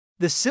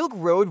The Silk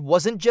Road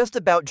wasn't just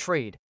about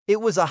trade, it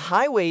was a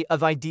highway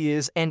of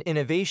ideas and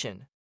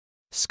innovation.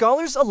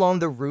 Scholars along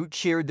the route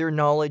shared their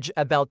knowledge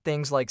about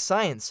things like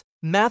science,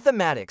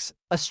 mathematics,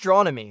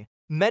 astronomy,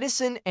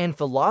 medicine, and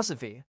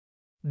philosophy.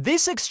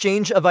 This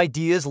exchange of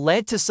ideas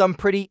led to some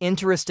pretty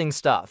interesting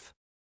stuff.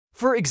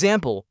 For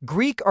example,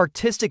 Greek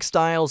artistic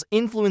styles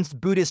influenced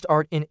Buddhist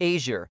art in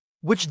Asia,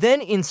 which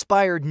then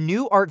inspired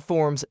new art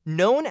forms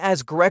known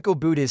as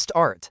Greco-Buddhist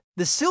art.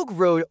 The Silk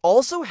Road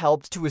also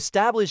helped to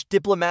establish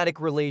diplomatic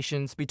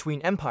relations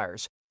between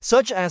empires,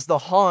 such as the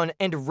Han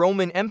and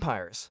Roman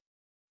empires.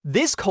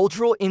 This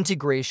cultural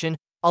integration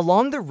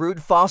along the route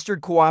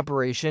fostered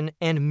cooperation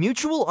and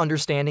mutual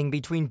understanding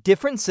between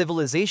different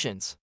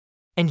civilizations.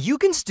 And you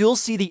can still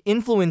see the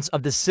influence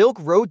of the Silk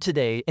Road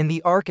today in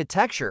the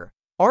architecture,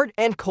 art,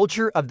 and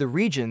culture of the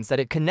regions that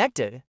it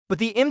connected. But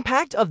the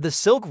impact of the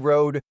Silk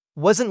Road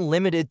wasn't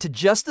limited to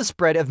just the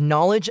spread of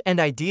knowledge and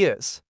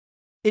ideas.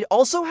 It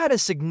also had a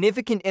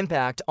significant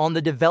impact on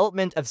the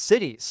development of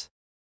cities.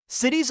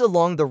 Cities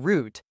along the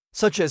route,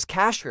 such as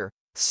Kashgar,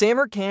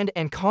 Samarkand,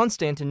 and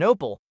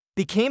Constantinople,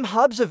 became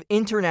hubs of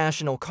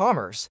international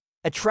commerce,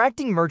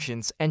 attracting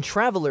merchants and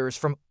travelers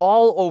from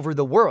all over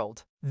the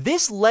world.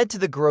 This led to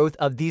the growth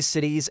of these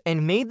cities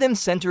and made them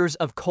centers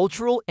of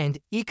cultural and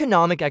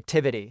economic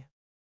activity.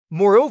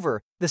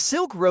 Moreover, the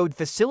Silk Road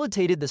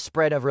facilitated the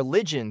spread of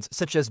religions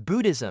such as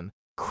Buddhism,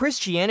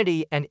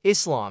 Christianity, and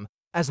Islam.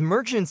 As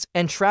merchants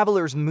and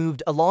travelers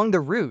moved along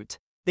the route,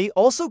 they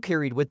also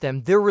carried with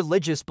them their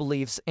religious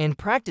beliefs and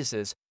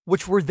practices,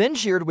 which were then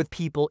shared with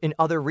people in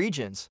other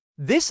regions.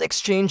 This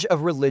exchange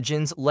of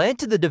religions led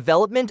to the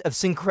development of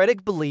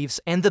syncretic beliefs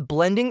and the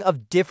blending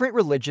of different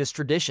religious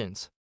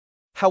traditions.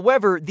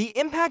 However, the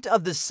impact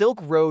of the Silk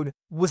Road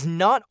was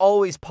not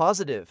always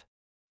positive.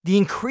 The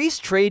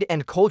increased trade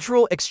and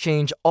cultural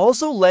exchange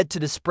also led to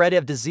the spread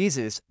of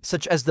diseases,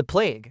 such as the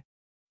plague.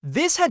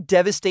 This had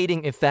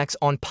devastating effects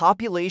on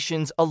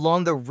populations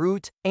along the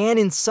route and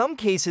in some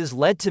cases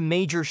led to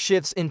major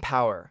shifts in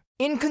power.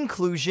 In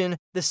conclusion,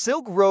 the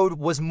Silk Road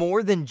was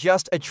more than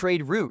just a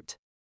trade route.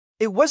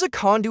 It was a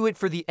conduit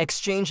for the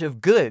exchange of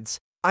goods,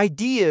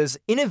 ideas,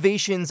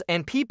 innovations,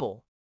 and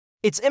people.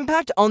 Its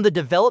impact on the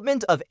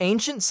development of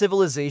ancient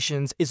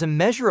civilizations is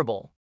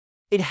immeasurable.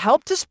 It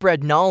helped to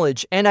spread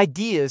knowledge and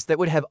ideas that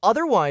would have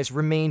otherwise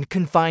remained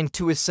confined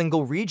to a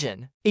single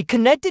region. It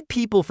connected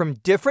people from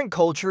different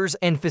cultures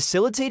and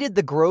facilitated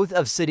the growth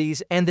of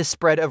cities and the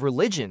spread of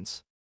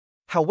religions.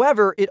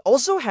 However, it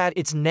also had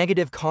its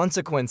negative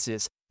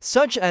consequences,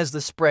 such as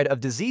the spread of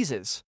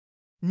diseases.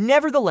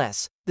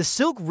 Nevertheless, the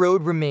Silk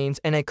Road remains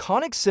an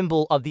iconic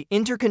symbol of the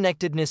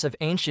interconnectedness of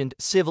ancient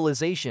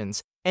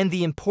civilizations and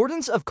the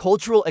importance of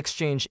cultural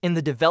exchange in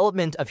the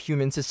development of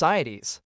human societies.